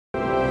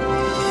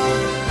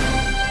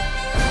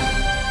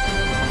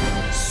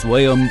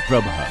Swayam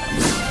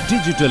Prabha.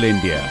 Digital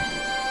India.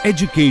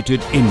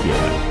 Educated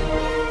India.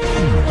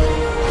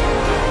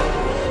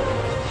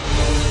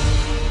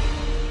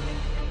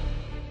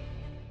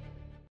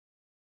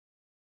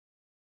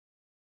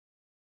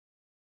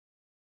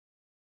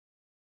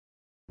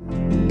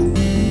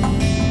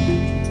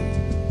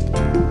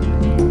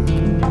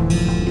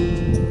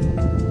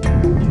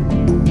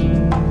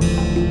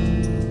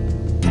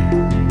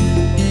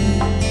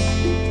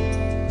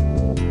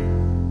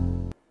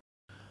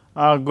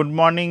 Good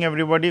morning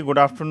everybody, good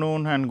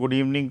afternoon and good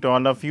evening to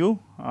all of you.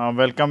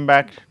 Welcome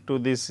back to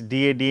this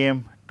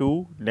DADM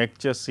 2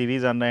 lecture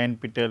series under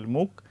NPTEL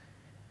MOOC.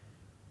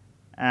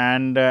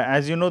 And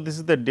as you know, this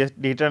is the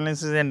data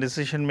analysis and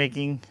decision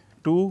making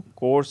 2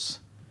 course,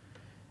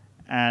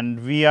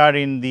 and we are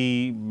in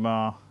the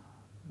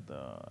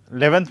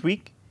 11th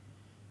week.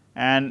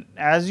 And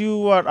as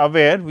you are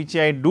aware, which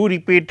I do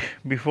repeat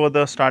before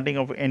the starting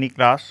of any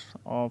class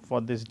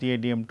for this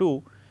DADM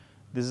 2,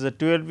 this is a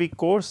 12-week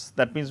course.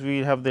 That means, we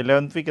have the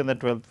 11th week and the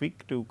 12th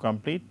week to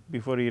complete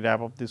before we wrap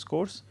up this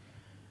course.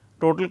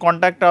 Total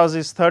contact hours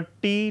is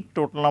 30,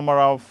 total number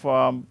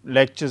of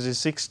lectures is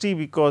 60,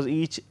 because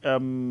each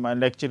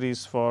lecture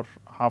is for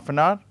half an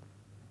hour.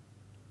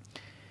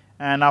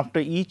 And after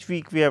each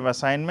week we have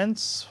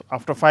assignments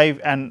after 5,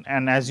 and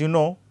as you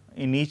know,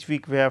 in each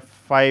week we have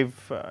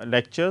 5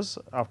 lectures,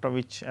 after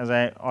which, as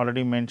I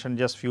already mentioned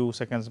just few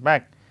seconds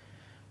back,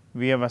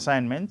 we have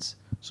assignments.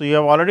 So, you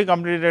have already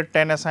completed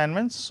 10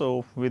 assignments.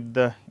 So, with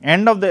the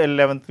end of the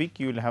 11th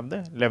week, you will have the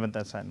 11th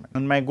assignment.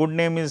 And my good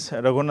name is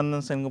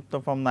Raghunandan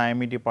Sengupta from the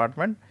IME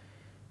department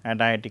at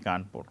IIT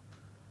Kanpur.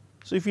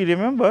 So, if you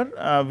remember,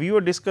 we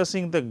were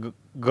discussing the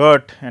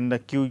GERT and the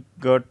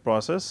GERT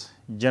process,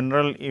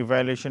 general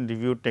evaluation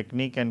review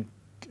technique and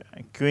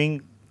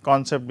queuing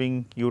concept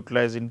being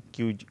utilized in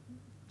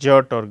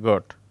GERT or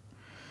GERT.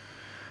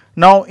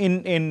 Now,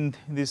 in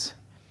this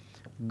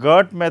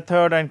GERT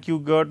method and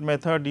GERT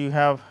method, you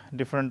have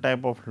different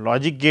type of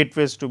logic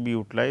gateways to be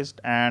utilized,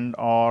 and,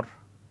 or,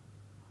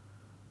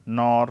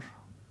 nor,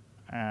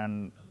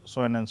 and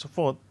so on and so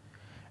forth.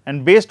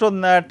 And based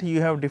on that,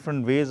 you have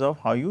different ways of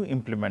how you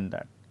implement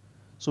that.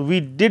 So, we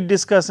did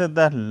discuss in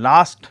the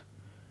last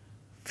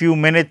few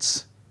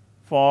minutes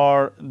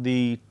for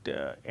the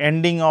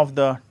ending of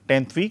the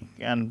 10th week,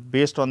 and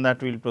based on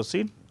that we will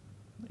proceed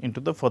into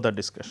the further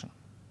discussion.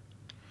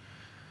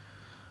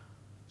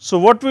 So,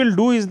 what we will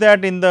do is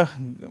that in the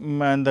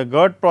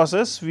GERT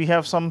process, we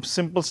have some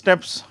simple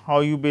steps how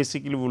you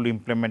basically will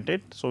implement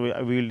it. So,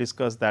 we will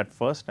discuss that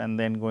first and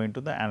then go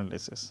into the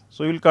analysis.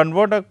 So, we will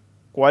convert a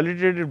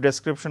qualitative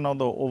description of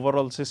the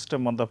overall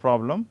system of the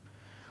problem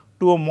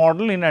to a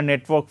model in a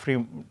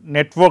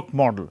network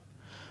model,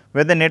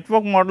 where the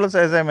network models,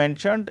 as I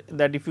mentioned,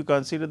 that if you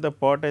consider the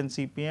PERT and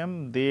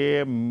CPM,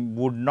 they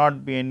would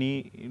not be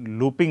any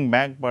looping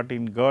back, but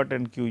in GERT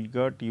and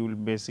GERT you will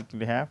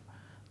basically have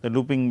the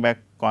looping back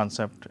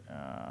concept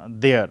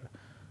there.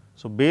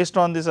 So, based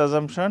on this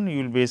assumption,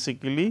 you will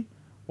basically,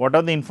 what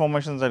are the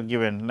informations are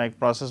given, like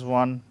process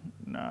 1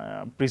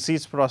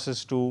 precedes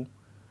process 2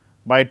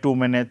 by 2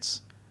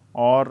 minutes,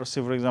 or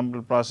say for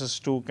example, process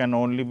 2 can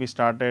only be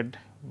started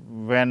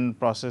when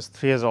process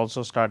 3 has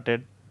also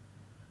started,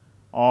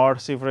 or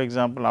say for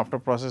example, after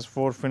process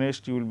 4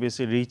 finished, you will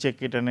basically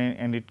recheck it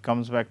and it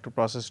comes back to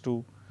process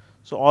 2.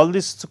 So, all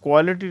these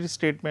qualitative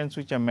statements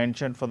which I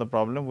mentioned for the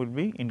problem will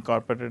be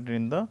incorporated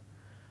in the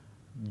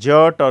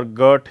GERT or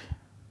GERT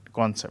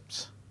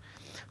concepts.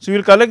 So, you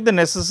will collect the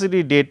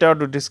necessary data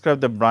to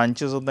describe the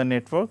branches of the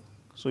network.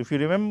 So, if you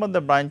remember,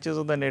 the branches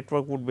of the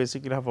network would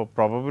basically have a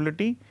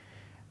probability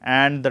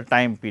and the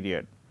time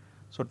period.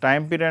 So,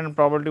 time period and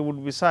probability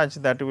would be such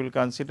that you will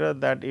consider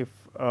that if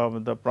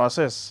the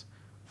process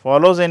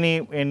follows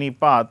any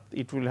path,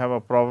 it will have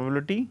a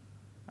probability,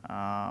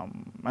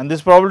 and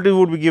this probability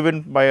would be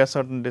given by a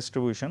certain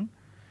distribution,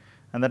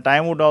 and the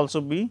time would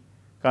also be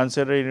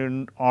considered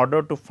in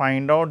order to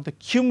find out the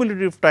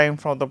cumulative time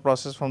for the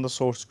process from the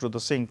source to the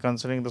sink,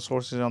 considering the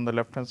source is on the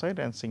left hand side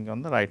and sink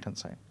on the right hand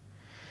side.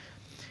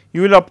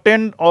 You will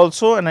obtain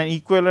also an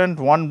equivalent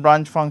one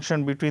branch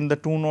function between the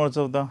 2 nodes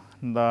of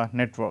the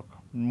network.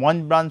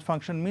 One branch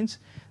function means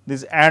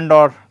these AND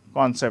OR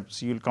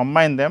concepts, you will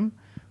combine them,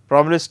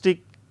 probabilistic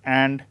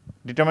and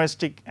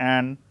deterministic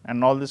and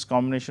all this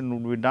combination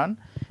would be done.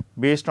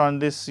 Based on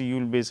this, you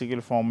will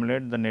basically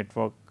formulate the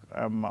network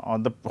or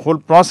the whole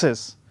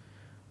process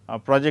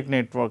project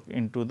network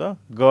into the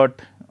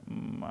GERT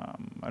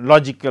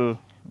logical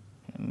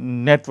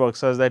network,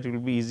 such that it will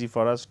be easy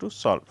for us to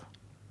solve.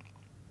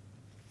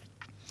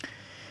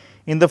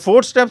 In the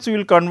 4 steps, we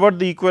will convert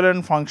the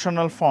equivalent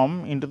functional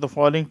form into the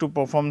following 2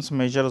 performance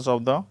measures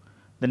of the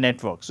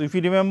network. So, if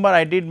you remember,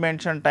 I did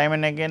mention time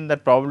and again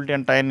that probability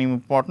and time is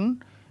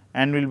important,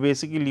 and we will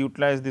basically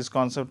utilize this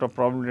concept of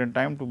probability and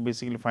time to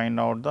basically find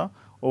out the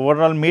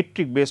overall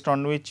metric based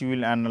on which you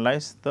will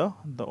analyze the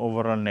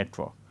overall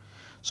network.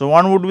 So,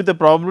 one would be the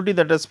probability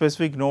that a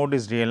specific node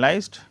is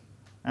realized,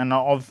 and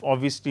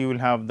obviously you will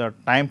have the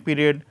time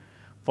period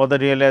for the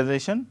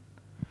realization,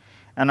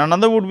 and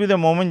another would be the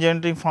moment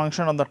generating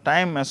function of the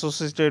time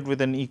associated with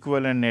an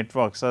equivalent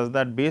network, such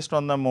that based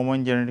on the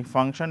moment generating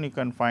function you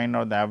can find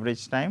out the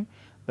average time,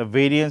 the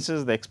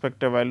variances, the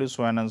expected values,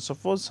 so on and so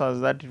forth, such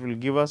that it will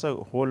give us a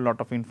whole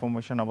lot of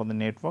information about the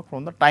network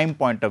from the time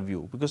point of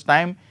view, because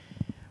time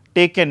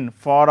taken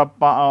for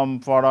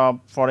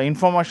a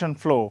information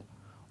flow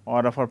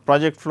or for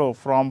project flow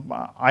from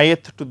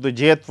ith to the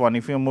jth one,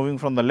 if you are moving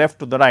from the left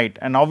to the right,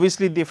 and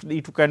obviously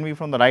it can be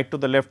from the right to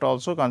the left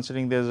also,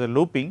 considering there is a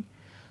looping.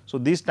 So,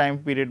 this time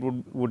period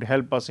would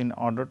help us in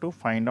order to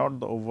find out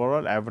the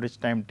overall average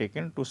time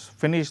taken to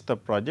finish the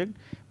project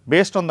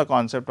based on the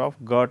concept of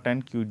GERT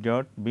and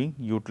QGERT being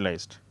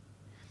utilized.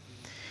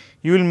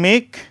 You will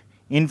make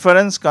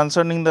inference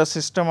concerning the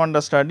system under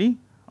study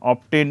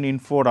obtained in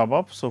 4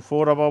 above. So,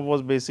 4 above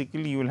was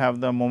basically you will have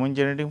the moment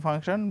generating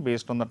function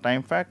based on the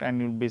time fact,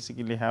 and you will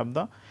basically have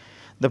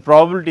the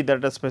probability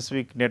that a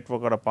specific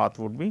network or a path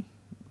would be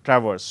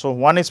traversed. So,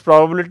 one is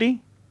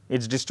probability,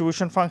 its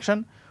distribution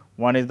function,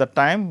 one is the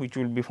time, which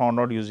will be found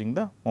out using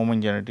the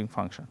moment generating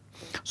function.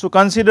 So,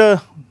 consider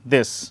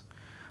this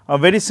a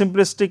very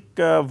simplistic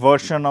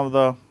version of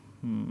the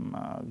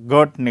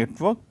GERT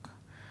network.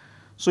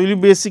 So, you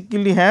will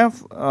basically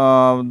have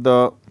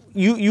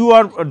you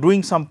are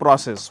doing some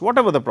process,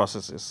 whatever the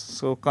process is.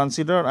 So,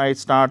 consider I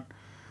start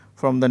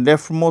from the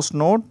leftmost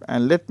node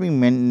and let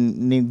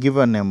me give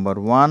a number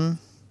 1,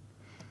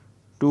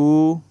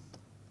 2,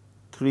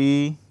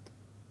 3,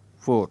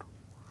 4,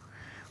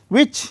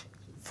 which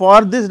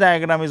for this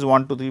diagram is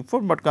 1, 2, 3,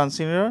 4, but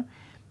consider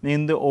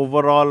in the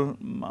overall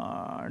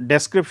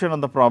description of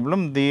the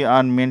problem they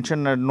are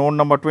mentioned at node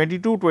number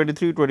 22,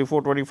 23,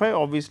 24, 25.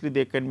 Obviously,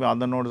 there can be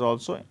other nodes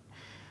also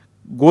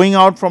going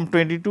out from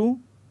 22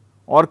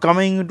 or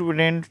coming into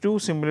 22,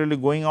 similarly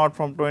going out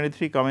from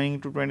 23 coming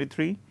into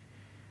 23,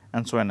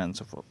 and so on and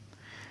so forth.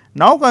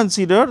 Now,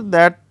 consider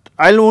that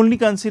I will only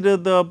consider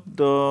the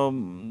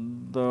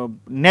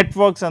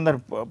networks and the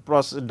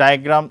process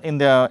diagram in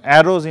the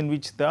arrows in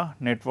which the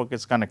network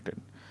is connected.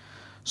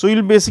 So, you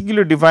will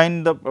basically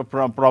define the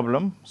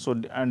problem.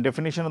 So, and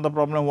definition of the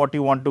problem, what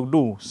you want to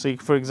do, say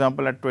for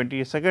example, at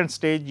 22nd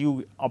stage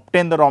you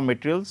obtain the raw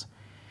materials,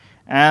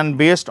 and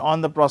based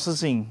on the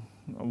processing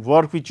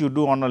work which you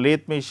do on a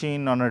lathe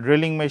machine, on a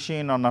drilling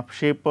machine, on a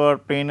shaper,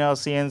 planer,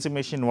 CNC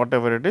machine,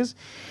 whatever it is,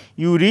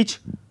 you reach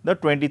the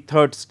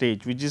 23rd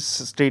stage, which is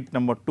state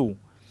number 2.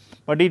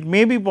 But it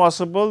may be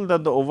possible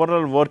that the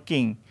overall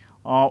working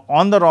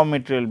on the raw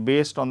material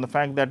based on the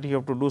fact that you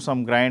have to do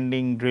some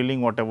grinding,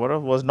 drilling, whatever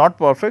was not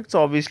perfect.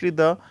 So, obviously,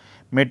 the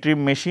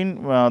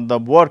machine the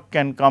work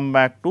can come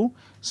back to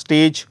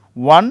stage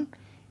 1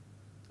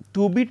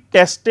 to be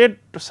tested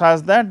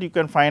such that you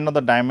can find out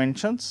the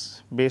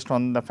dimensions based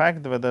on the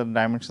fact whether the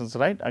dimensions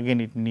right, again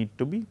it need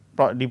to be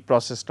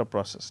deprocessed or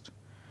processed.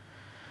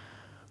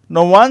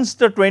 Now, once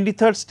the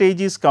 23rd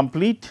stage is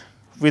complete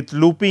with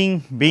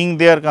looping being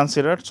there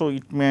considered, so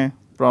it may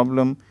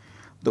problem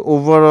the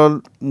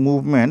overall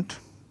movement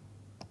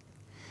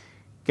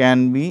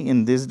can be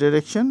in this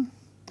direction.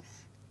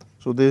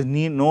 So, there is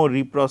no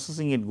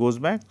reprocessing, it goes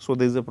back. So,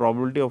 there is a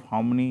probability of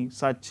how many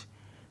such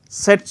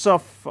sets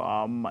of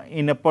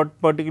in a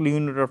particular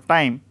unit of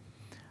time,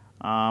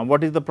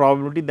 what is the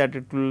probability that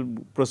it will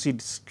proceed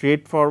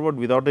straight forward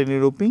without any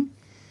looping,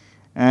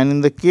 and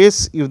in the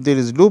case if there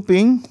is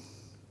looping,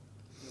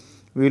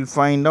 we will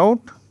find out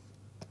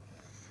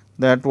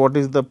that what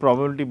is the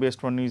probability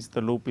based on which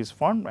the loop is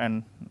formed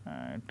and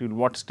till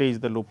what stage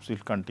the loops will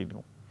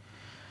continue.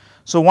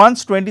 So,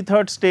 once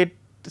 23rd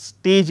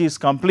stage is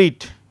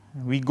complete,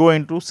 we go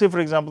into, say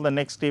for example, the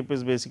next step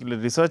is basically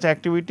research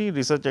activity.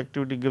 Research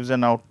activity gives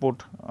an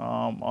output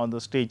on the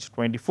stage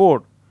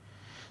 24.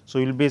 So,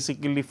 you will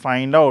basically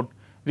find out,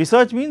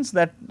 research means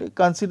that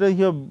consider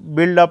you have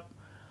built up,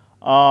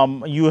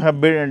 you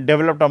have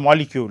developed a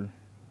molecule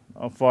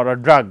for a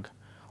drug,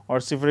 or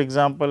say for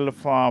example,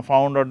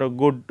 found out a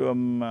good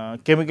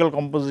chemical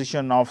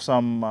composition of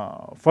some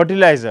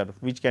fertilizer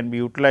which can be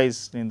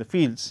utilized in the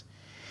fields.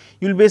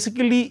 You will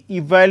basically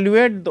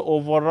evaluate the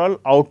overall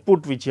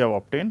output which you have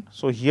obtained.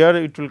 So, here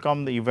it will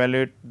come the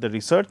evaluate the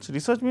research.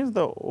 Research means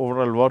the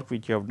overall work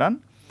which you have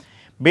done.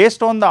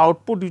 Based on the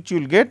output which you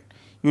will get,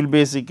 you will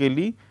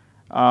basically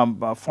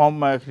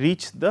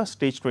reach the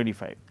stage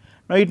 25.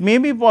 Now, it may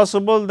be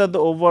possible that the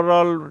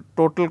overall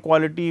total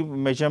quality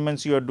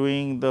measurements you are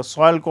doing, the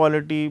soil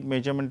quality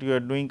measurement you are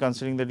doing,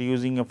 considering that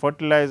using a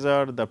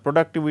fertilizer, the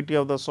productivity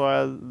of the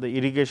soil, the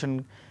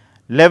irrigation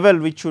level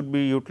which should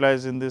be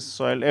utilized in this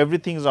soil,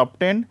 everything is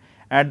obtained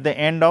at the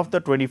end of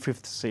the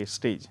 25th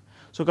stage.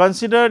 So,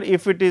 consider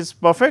if it is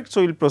perfect,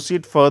 so you will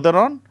proceed further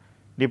on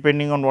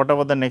depending on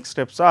whatever the next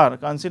steps are.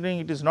 Considering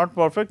it is not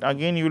perfect,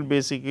 again you will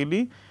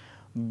basically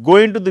go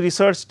into the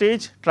research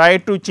stage, try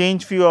to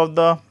change few of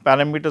the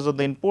parameters of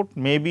the input,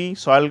 maybe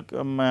soil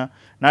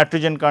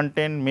nitrogen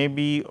content,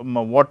 maybe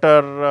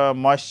water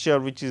moisture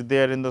which is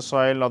there in the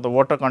soil, or the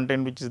water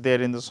content which is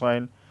there in the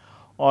soil,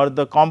 or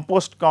the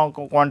compost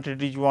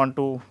quantity you want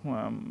to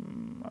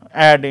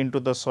add into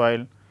the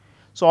soil.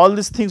 So, all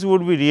these things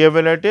would be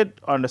re-evaluated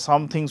and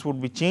some things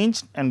would be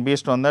changed, and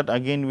based on that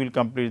again we will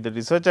complete the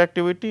research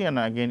activity and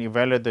again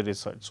evaluate the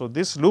research. So,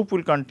 this loop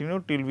will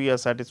continue till we are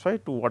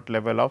satisfied to what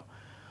level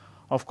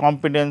of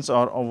competence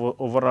or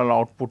overall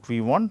output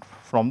we want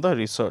from the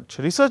research.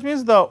 Research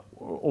means the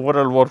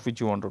overall work which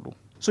you want to do.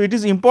 So, it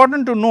is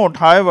important to note,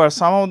 however,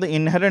 some of the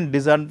inherent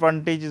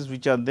disadvantages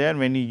which are there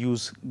when you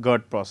use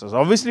GERT process.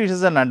 Obviously, it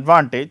is an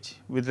advantage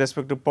with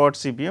respect to PERT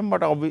CPM,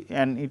 but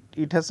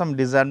it has some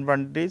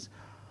disadvantage,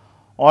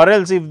 or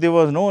else if there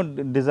was no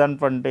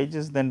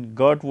disadvantages, then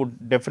GERT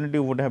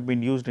would have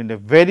been used in a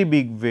very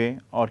big way,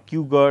 or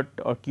QGERT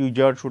or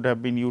QGERT should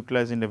have been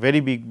utilized in a very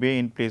big way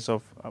in place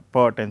of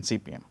PERT and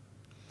CPM.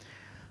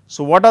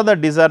 So, what are the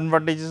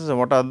disadvantages and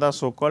what are the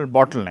so called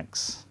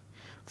bottlenecks?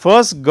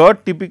 First,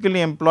 GERT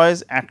typically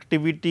employs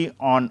activity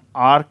on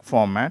ARC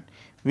format,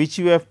 which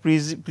you have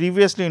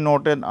previously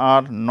noted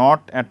are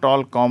not at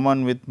all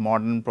common with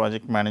modern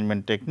project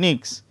management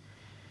techniques,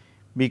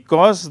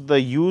 because the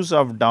use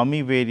of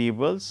dummy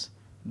variables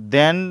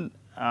then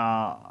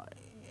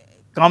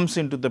comes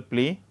into the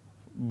play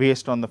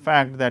based on the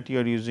fact that you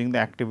are using the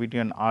activity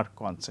on ARC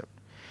concept.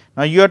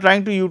 Now, you are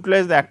trying to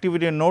utilize the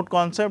activity on node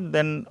concept,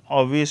 then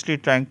obviously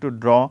trying to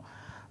draw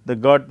the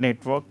GERT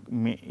network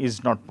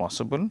is not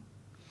possible.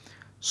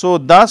 So,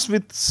 thus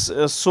with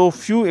so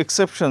few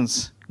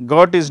exceptions,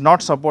 GERT is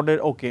not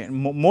supported. Okay.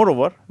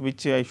 Moreover,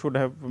 which I should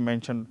have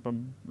mentioned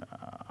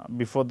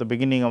before the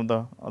beginning of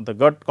the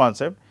GERT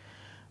concept,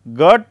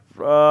 GERT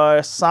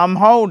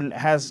somehow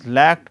has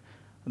lacked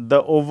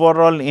the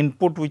overall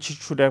input which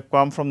should have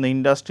come from the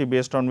industry,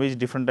 based on which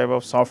different type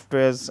of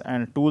softwares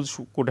and tools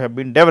could have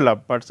been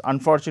developed, but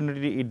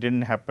unfortunately it did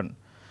not happen.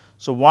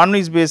 So, one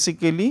is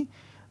basically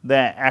the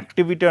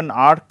activity on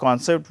ARC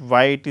concept,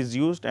 why it is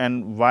used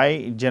and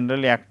why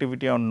generally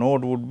activity on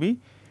node would be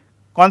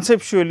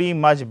conceptually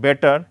much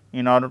better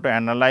in order to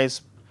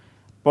analyze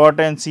PERT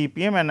and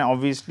CPM, and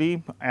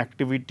obviously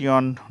activity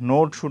on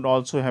node should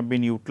also have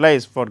been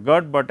utilized for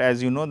GERT, but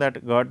as you know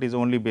that GERT is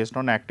only based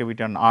on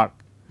activity on ARC.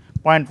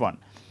 Point 1.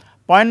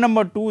 Point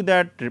number 2,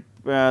 that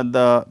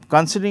the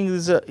considering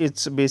this it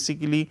is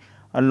basically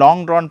a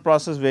long drawn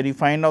process, very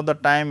fine of the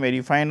time,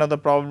 very fine of the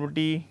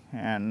probability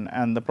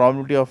and the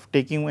probability of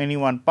taking any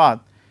one path.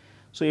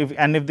 So,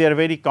 if they are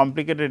very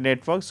complicated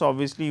networks,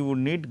 obviously you would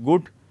need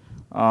good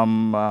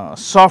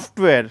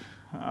software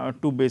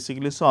to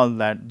basically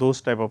solve those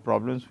type of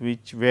problems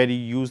where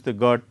you use the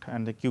GERT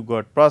and the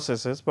QGERT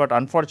processes, but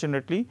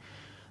unfortunately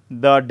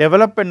the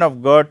development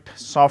of GERT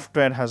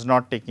software has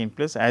not taken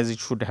place as it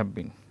should have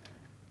been.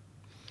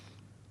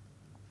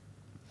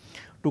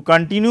 To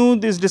continue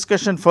this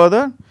discussion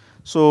further,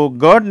 so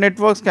GERT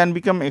networks can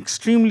become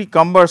extremely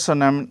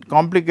cumbersome and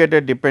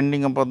complicated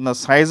depending upon the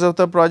size of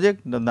the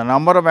project, the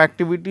number of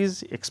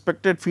activities,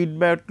 expected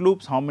feedback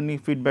loops, how many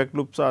feedback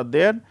loops are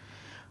there,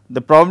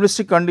 the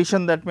probabilistic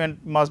condition that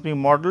must be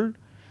modeled,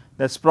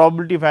 that's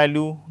probability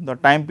value, the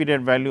time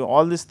period value,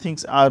 all these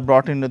things are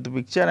brought into the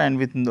picture, and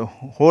within the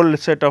whole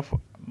set of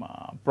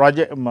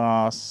project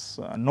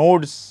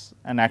nodes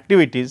and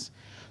activities.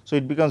 So,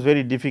 it becomes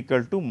very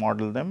difficult to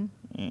model them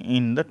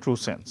in the true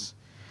sense.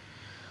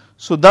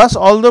 So, thus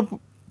although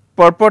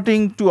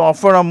purporting to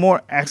offer a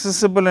more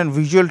accessible and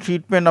visual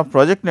treatment of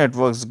project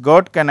networks,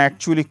 GERT can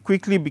actually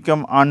quickly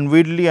become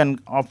unwieldy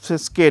and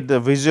obfuscate the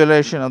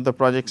visualization of the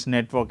project's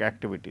network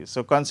activities.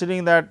 So,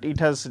 considering that it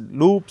has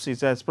loops,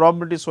 it has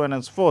probabilities, so on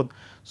and so forth.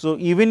 So,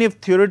 even if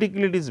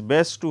theoretically it is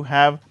best to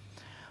have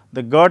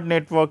the GERT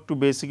network to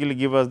basically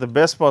give us the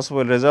best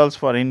possible results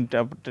for any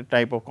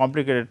type of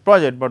complicated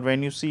project, but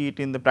when you see it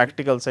in the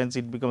practical sense,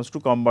 it becomes too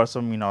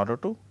cumbersome in order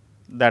to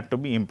that to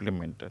be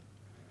implemented.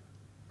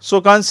 So,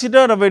 consider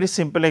a very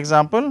simple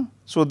example.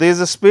 So, there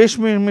is a space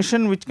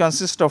mission which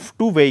consists of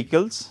two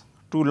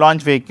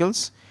launch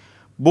vehicles.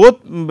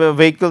 Both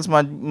vehicles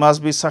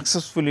must be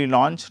successfully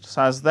launched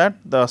such that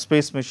the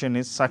space mission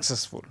is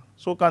successful.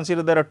 So,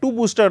 consider there are two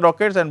booster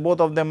rockets and both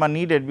of them are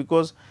needed,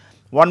 because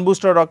one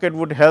booster rocket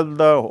would help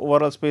the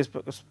overall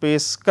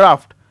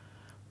spacecraft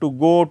to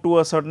go to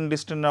a certain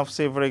distance of,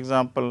 say for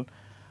example,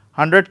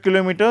 100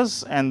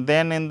 kilometers, and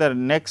then in the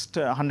next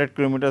 100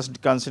 kilometers,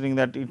 considering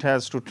that it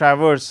has to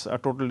traverse a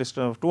total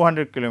distance of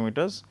 200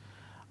 kilometers,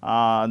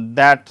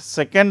 that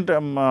second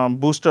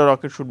booster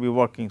rocket should be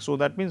working. So,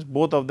 that means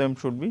both of them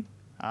should be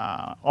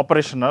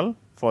operational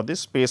for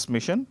this space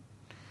mission,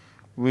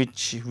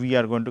 which we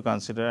are going to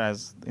consider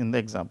as in the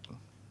example.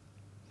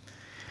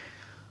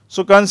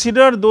 So,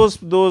 consider those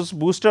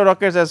booster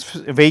rockets as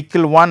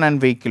vehicle 1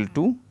 and vehicle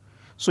 2.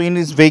 So, in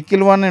this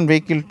vehicle 1 and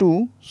vehicle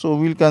 2, so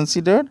we will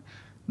consider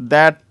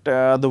that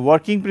the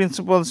working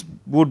principles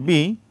would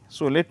be.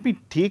 So, let me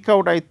take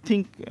out, I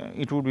think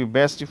it would be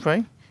best if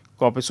I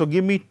copy. So,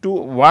 give me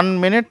 1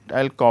 minute,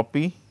 I will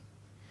copy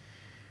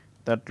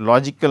that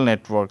logical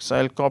networks,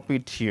 I will copy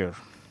it here.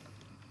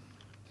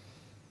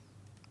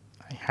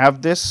 I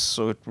have this,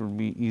 so it will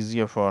be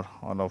easier for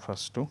all of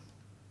us to.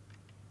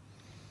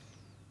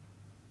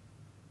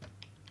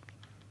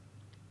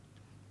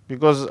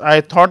 Because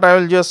I thought I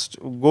will just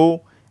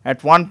go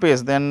at one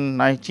pace,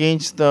 then I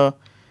changed the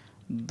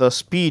the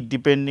speed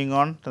depending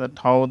on that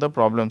how the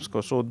problems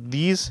go. So,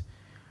 these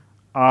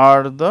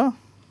are the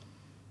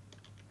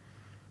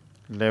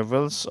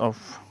levels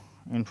of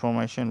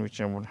information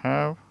which I would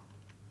have.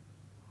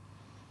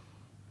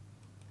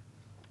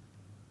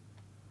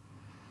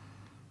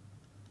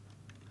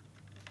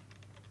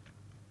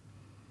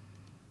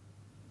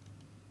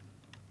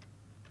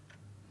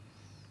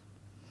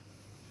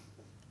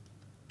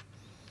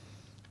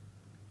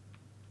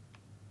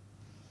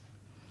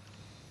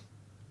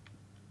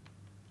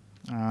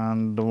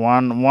 And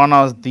one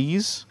are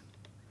these.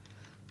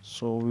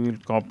 So, we will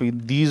copy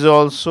these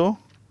also.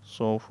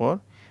 So,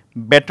 for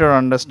better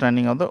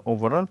understanding of the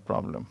overall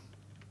problem.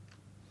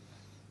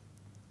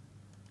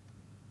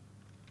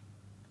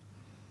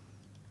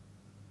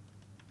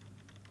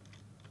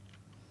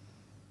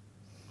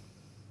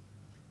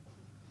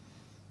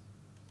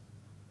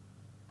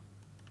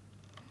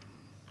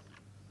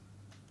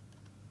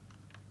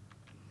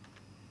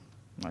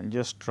 I will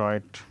just draw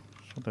it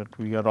so that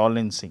we are all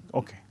in sync.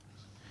 Okay.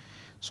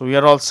 So, we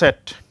are all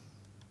set.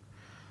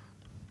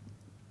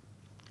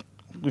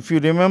 If you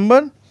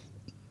remember,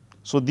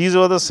 so these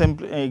are the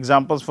simple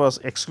examples for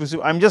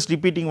exclusive. I am just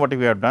repeating what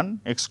we have done.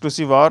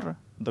 Exclusive OR,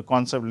 the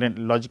concept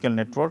logical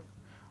network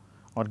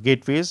or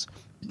gateways.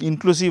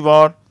 Inclusive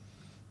OR,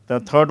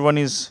 the third one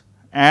is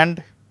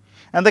and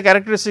the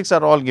characteristics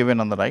are all given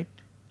on the right.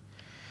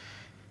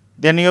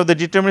 Then you have the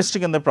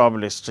deterministic and the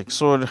probabilistic.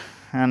 So,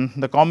 and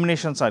the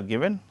combinations are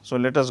given. So,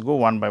 let us go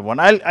one by one.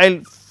 I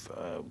will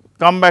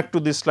come back to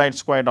these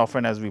slides quite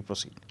often as we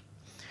proceed.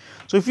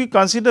 So, if you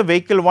consider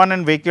vehicle 1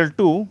 and vehicle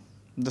 2,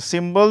 the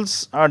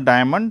symbols are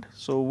diamond.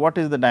 So, what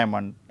is the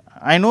diamond?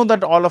 I know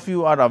that all of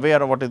you are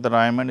aware of what is the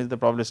diamond is the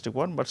probabilistic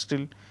one, but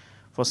still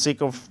for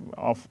sake of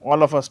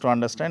all of us to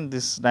understand,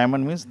 this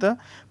diamond means the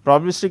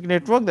probabilistic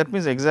network, that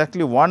means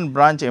exactly one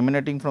branch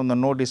emanating from the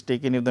node is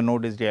taken if the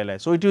node is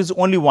realized. So, it is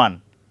only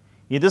one,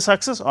 either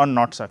success or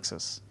not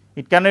success,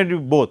 it cannot be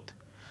both.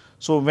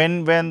 So,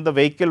 when the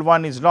vehicle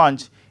 1 is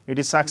launched, it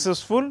is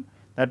successful,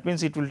 that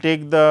means it will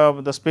take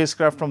the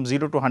spacecraft from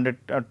 0 to 100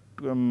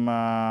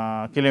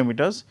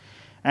 kilometers,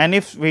 and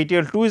if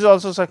vehicle 2 is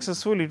also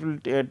successful, it will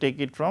take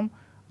it from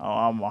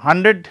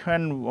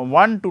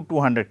 101 to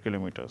 200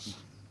 kilometers.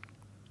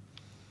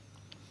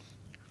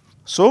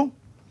 So,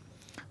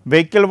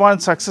 vehicle 1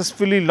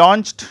 successfully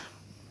launched.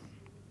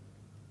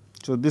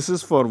 So, this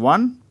is for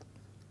 1.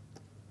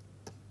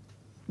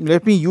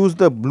 Let me use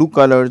the blue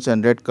colors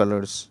and red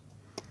colors.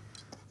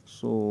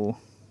 So,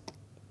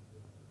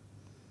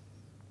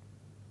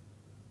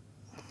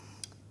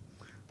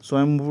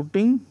 I am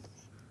putting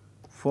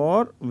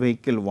for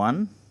vehicle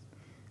 1,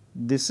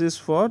 this is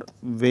for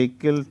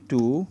vehicle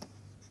 2.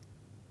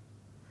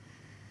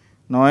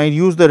 Now, I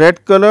use the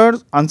red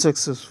colors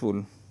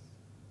unsuccessful,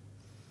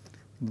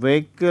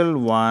 vehicle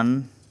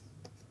 1,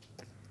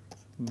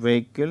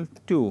 vehicle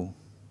 2.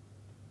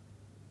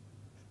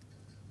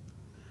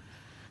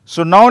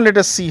 So, now let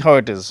us see how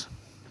it is.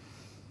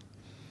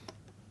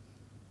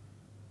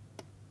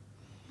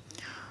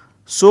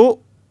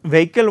 So,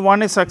 vehicle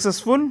 1 is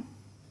successful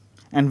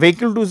and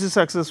vehicle 2 is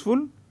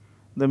successful,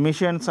 the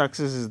mission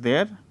success is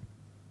there.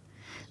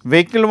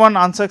 Vehicle 1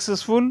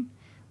 unsuccessful,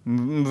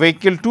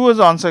 vehicle 2 is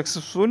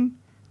unsuccessful,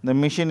 the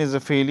mission is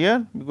a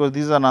failure because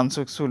these are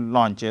unsuccessful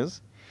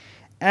launches.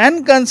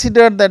 And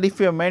consider that if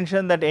you have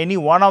mentioned that any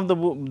one of the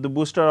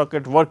booster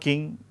rocket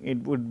working,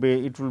 it will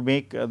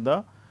make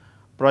the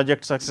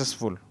project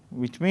successful,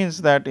 which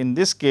means that in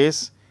this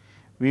case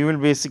we will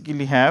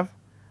basically have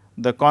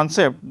the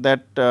concept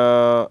that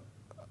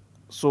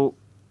so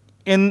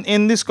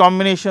in these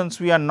combinations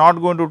we are not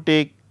going to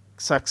take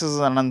success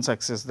and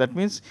unsuccess. That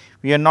means,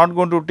 we are not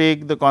going to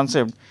take the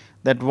concept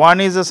that 1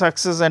 is a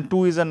success and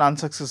 2 is an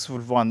unsuccessful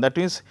one. That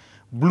means,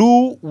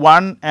 blue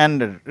 1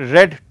 and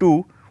red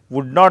 2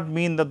 would not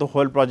mean that the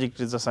whole project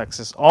is a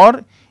success,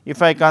 or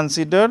if I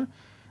consider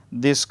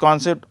this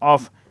concept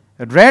of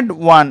red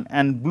 1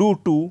 and blue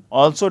 2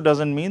 also does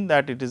not mean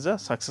that it is a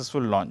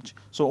successful launch.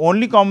 So,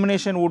 only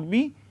combination would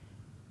be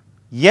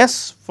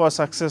yes for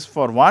success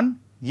for 1,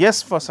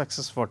 yes for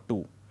success for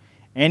 2,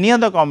 any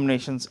other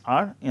combinations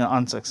are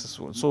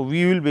unsuccessful. So,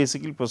 we will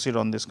basically proceed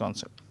on this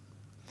concept.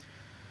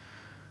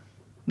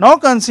 Now,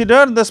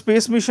 consider the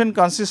space mission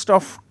consists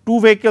of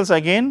 2 vehicles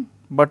again,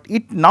 but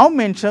it now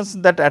mentions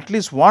that at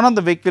least one of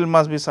the vehicle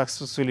must be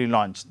successfully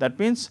launched. That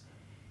means,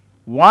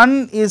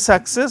 one is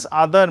success,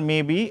 other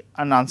may be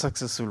an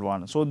unsuccessful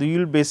one. So, you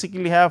will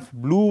basically have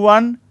blue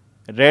 1,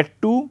 red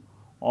 2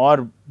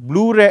 or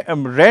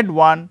red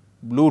 1,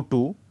 blue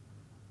 2.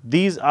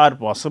 These are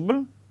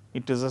possible,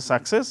 it is a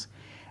success,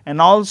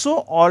 and also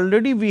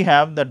already we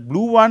have that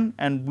blue 1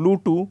 and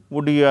blue 2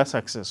 would be a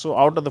success. So,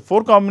 out of the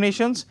 4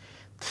 combinations,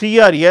 3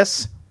 are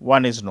yes,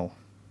 1 is no.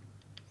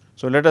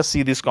 So, let us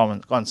see this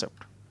common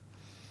concept.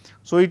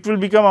 So, it will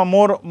become a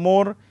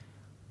more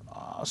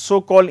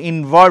so called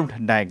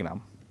involved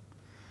diagram.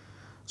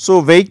 So,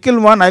 vehicle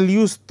 1 I will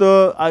use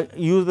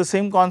the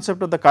same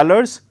concept of the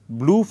colors,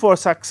 blue for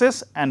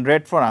success and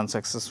red for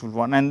unsuccessful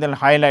one, and then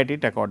highlight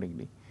it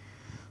accordingly.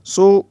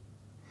 So,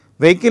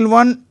 vehicle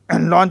 1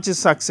 launch is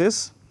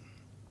success.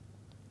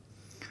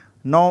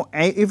 Now,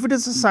 if it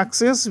is a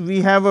success,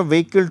 we have a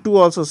vehicle 2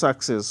 also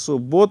success. So,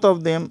 both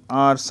of them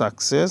are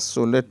success.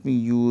 So, let me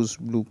use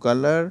blue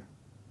color.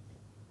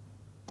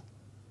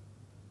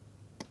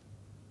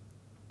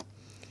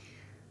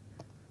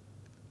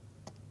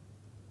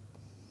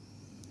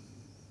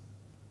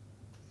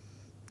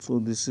 So,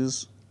 this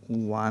is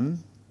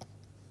 1,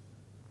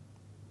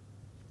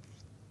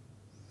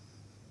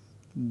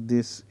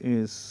 this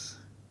is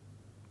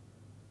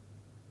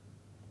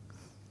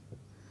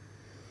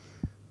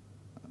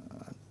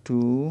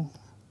 2,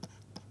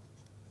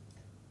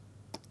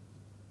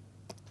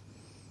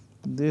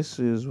 this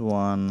is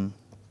 1,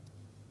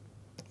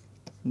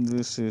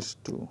 this is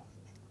 2.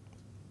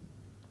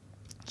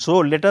 So,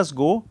 let us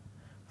go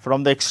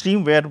from the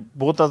extreme where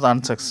both are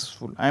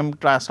unsuccessful. I am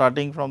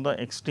starting from the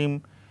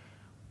extreme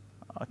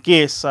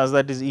case, as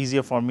that is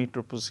easier for me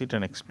to proceed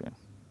and explain.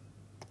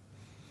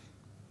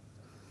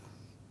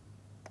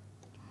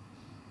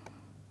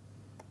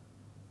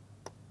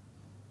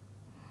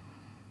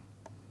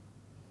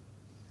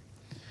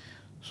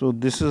 So,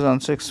 this is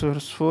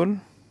unsuccessful,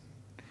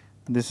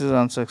 this is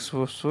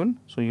unsuccessful.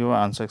 So, you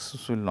have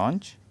unsuccessful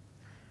launch.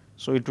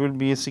 So, it will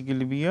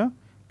basically be a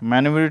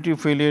maneuverability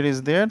failure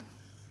is there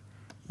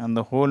and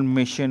the whole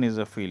mission is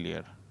a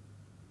failure.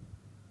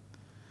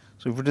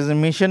 So, if it is a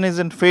mission is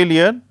a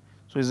failure,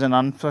 so it is an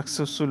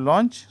unsuccessful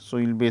launch. So,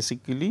 you will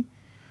basically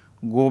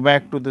go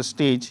back to the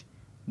stage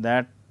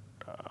that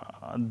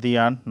they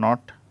are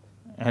not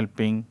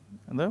helping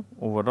the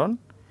overall.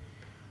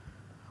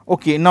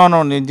 Okay, no,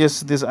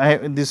 just this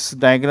this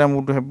diagram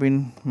would have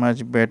been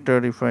much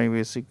better if I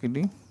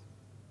basically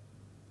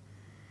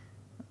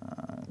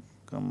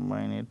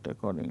combine it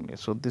accordingly.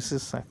 So, this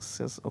is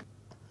success. Okay.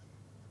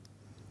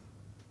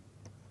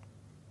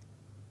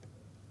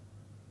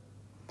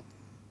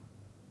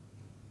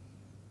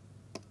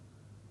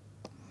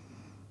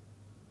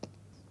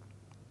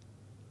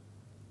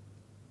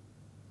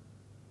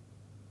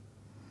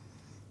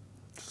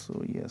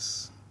 So,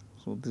 yes,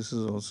 so this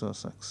is also a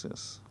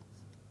success.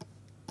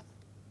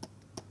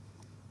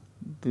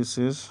 This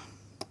is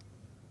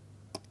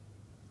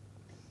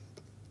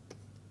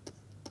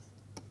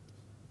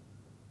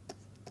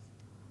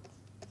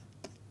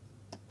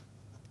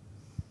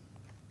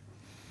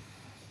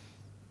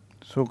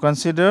so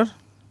consider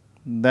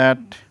that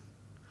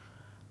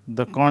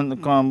the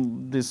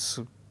this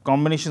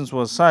combinations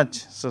was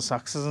such, so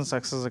success and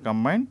success are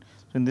combined.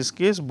 So, in this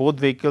case both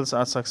vehicles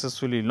are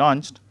successfully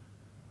launched.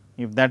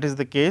 If that is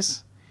the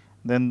case,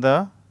 then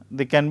there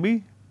can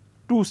be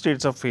two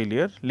states of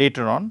failure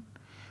later on.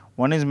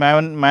 One is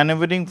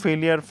maneuvering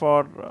failure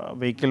for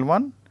vehicle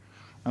 1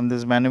 and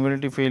this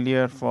maneuverability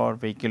failure for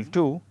vehicle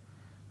 2.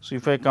 So,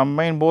 if I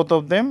combine both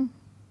of them,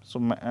 so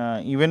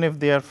even if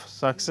they are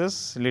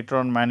success, later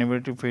on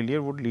maneuverability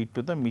failure would lead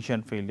to the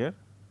mission failure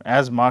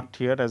as marked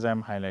here as I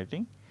am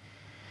highlighting.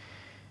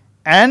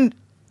 And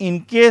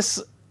in case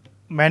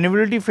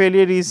maneuverability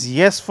failure is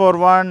yes for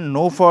 1,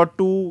 no for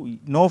 2,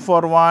 no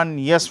for 1,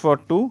 yes for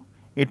 2,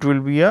 it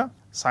will be a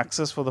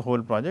success for the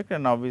whole project.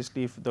 And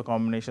obviously, if the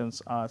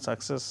combinations are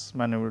success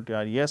maneuverability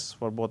are yes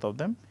for both of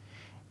them,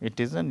 it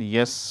is a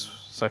yes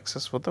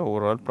success for the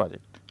overall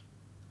project.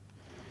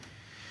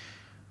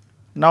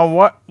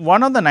 Now,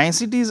 one of the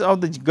niceties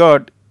of the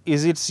GERT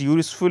is its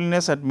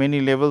usefulness at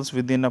many levels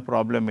within a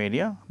problem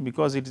area,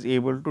 because it is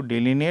able to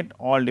delineate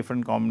all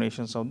different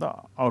combinations of the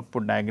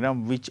output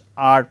diagram which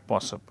are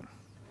possible.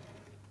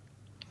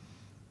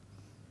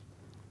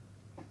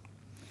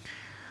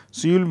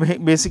 So, you will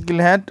basically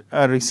have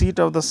a receipt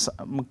of the,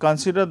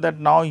 consider that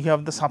now you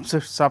have the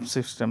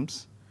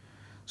subsystems.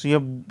 So, you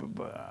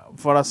have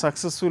for a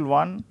successful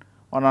one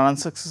or an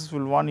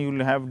unsuccessful one, you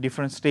will have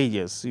different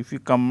stages. If you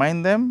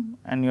combine them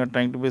and you are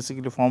trying to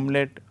basically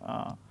formulate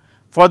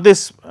for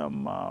this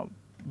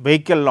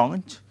vehicle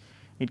launch,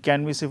 it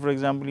can be, say for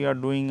example, you are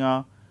doing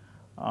a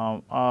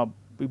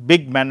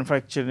big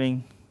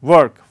manufacturing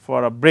work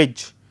for a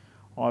bridge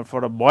or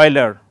for a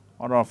boiler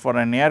or for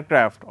an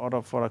aircraft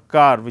or for a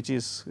car, which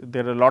is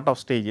there are a lot of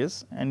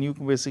stages, and you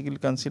basically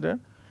consider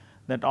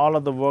that all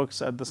of the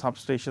works at the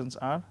substations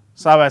are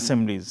sub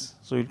assemblies.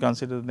 So, you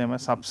consider them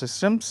as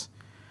subsystems.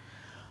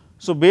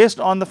 So, based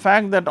on the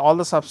fact that all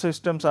the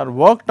subsystems are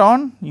worked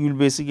on, you will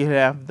basically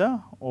have the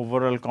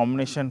overall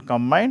combination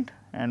combined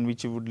and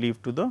which would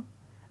lead to the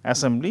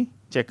assembly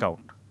checkout.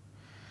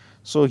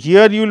 So,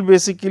 here you will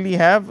basically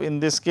have, in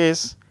this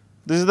case,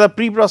 this is the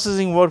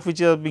pre-processing work which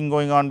has been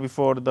going on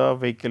before the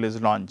vehicle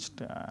is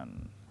launched.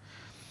 And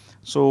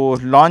so,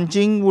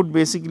 launching would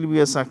basically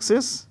be a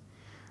success.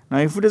 Now,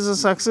 if it is a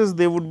success,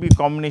 there would be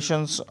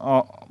combinations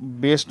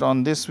based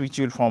on this which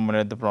you will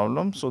formulate the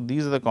problem. So,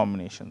 these are the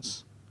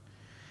combinations.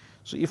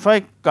 So, if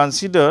I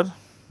consider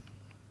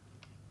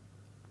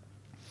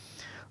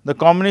the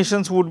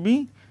combinations would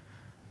be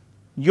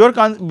your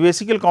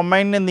basically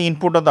combined in the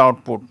input or the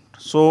output.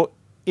 So,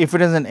 if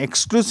it is an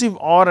exclusive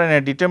or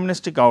a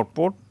deterministic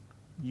output,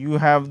 you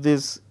have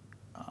this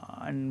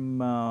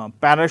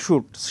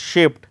parachute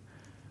shaped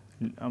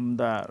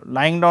the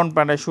lying down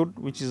parachute,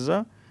 which is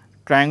a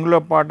triangular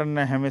part and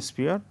a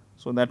hemisphere.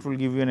 So, that will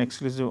give you an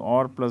exclusive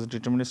OR plus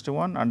deterministic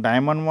one. A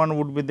diamond one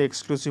would be the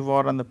exclusive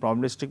OR and the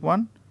probabilistic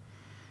one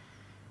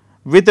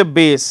with a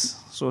base.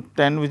 So,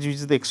 10 which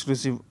is the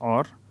exclusive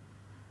OR,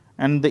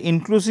 and the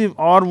inclusive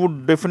OR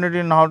would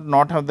definitely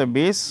not have the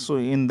base. So,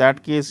 in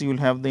that case you will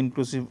have the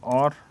inclusive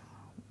OR,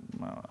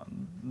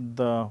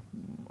 the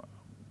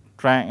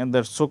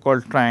so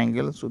called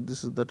triangle. So,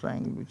 this is the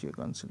triangle which you are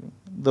considering,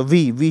 the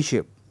V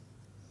shape.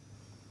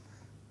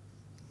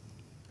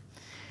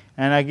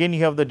 And again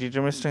you have the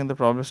deterministic and the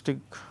probabilistic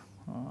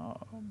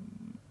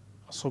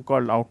so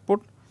called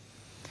output.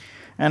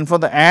 And for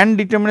the AND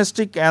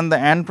deterministic and the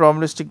AND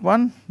probabilistic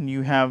one,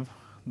 you have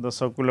the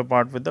circular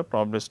part with the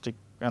probabilistic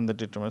and the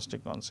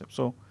deterministic concept.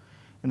 So,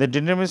 in the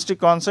deterministic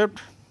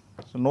concept,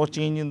 so no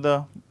change in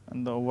the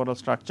overall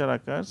structure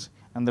occurs,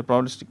 and the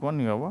probabilistic one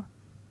you have a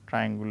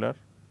triangular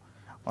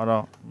or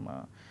a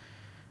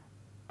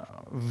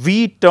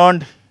V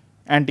turned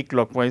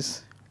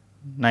anti-clockwise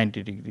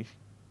 90 degree.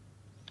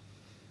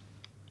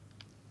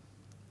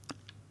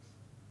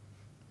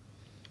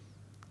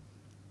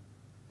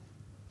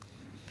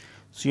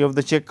 So, you have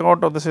the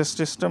checkout of the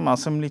system,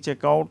 assembly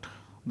checkout,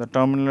 the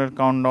terminal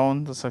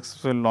countdown, the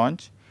successful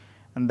launch,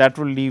 and that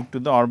will lead to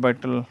the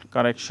orbital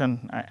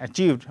correction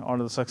achieved, or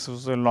the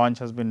successful launch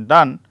has been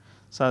done,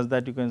 such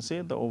that you can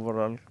say the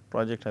overall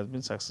project has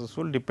been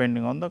successful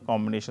depending on the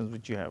combinations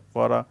which you have.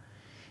 For a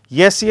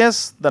yes,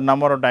 yes, the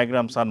number of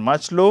diagrams are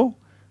much low.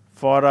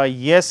 For a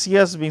yes,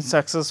 yes being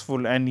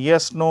successful and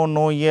yes, no,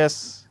 no,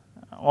 yes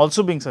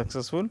also being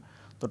successful,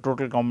 the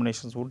total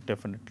combinations would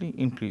definitely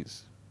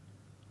increase.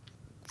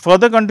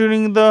 Further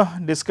continuing the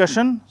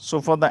discussion, so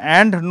for the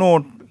AND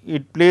node,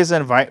 it plays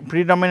a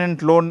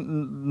predominant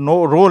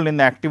role in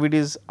the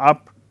activities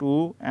up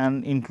to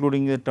and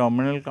including the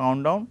terminal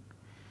countdown.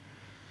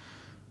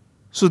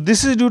 So,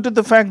 this is due to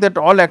the fact that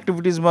all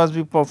activities must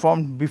be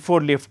performed before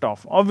lift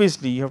off.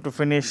 Obviously, you have to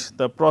finish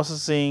the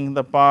processing,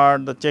 the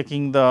part, the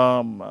checking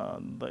the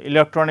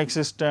electronic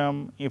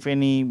system. If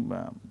any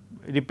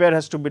repair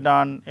has to be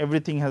done,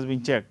 everything has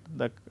been checked,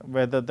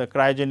 whether the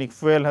cryogenic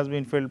fuel has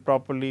been filled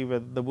properly,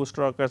 whether the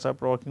booster rockets are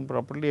working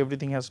properly,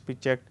 everything has to be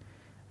checked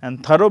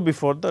and thorough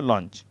before the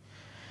launch.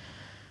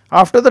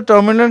 After the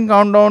terminal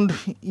countdown,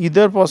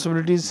 either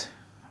possibilities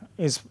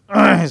is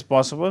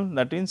possible,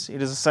 that means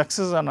it is a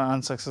success and an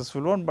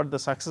unsuccessful one, but the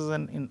success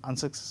and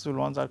unsuccessful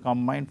ones are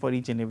combined for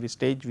each and every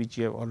stage which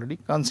you have already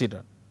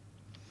considered.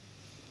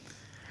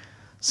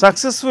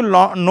 Successful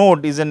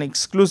node is an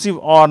exclusive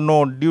OR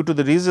node due to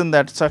the reason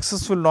that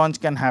successful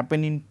launch can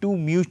happen in two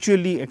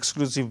mutually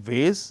exclusive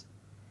ways,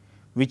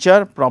 which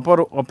are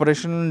proper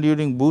operational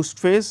during boost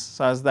phase,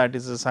 such that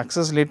is a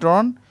success later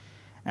on,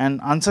 and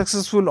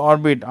unsuccessful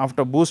orbit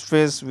after boost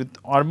phase with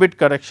orbit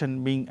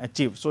correction being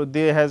achieved. So,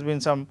 there has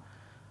been some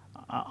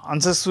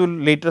unsuccessful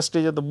later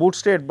stage of the boot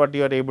state, but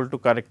you are able to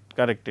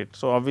correct it.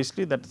 So,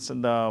 obviously, that is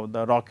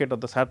the rocket or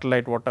the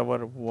satellite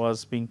whatever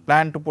was being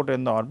planned to put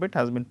in the orbit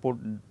has been put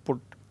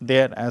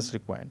there as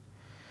required.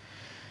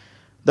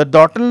 The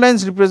dotted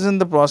lines represent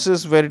the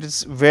process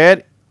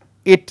where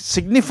it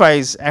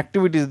signifies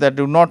activities that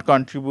do not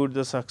contribute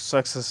the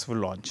successful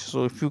launch.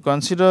 So, if you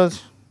consider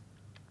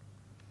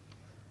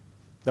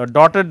the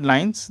dotted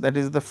lines, that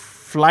is the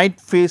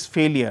flight phase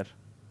failure,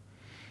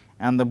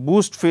 and the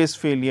boost phase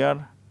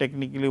failure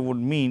technically would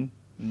mean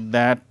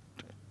that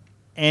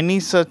any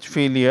such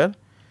failure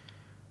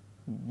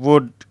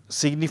would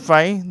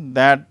signify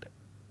that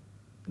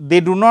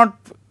they do not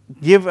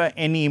give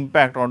any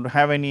impact or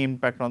have any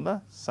impact on the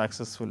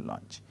successful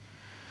launch.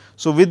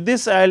 So, with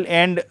this I will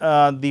end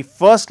the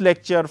first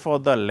lecture for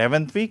the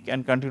 11th week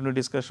and continue to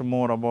discuss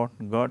more about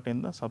GERT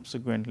in the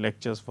subsequent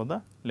lectures for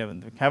the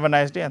 11th week. Have a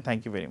nice day and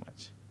thank you very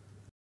much.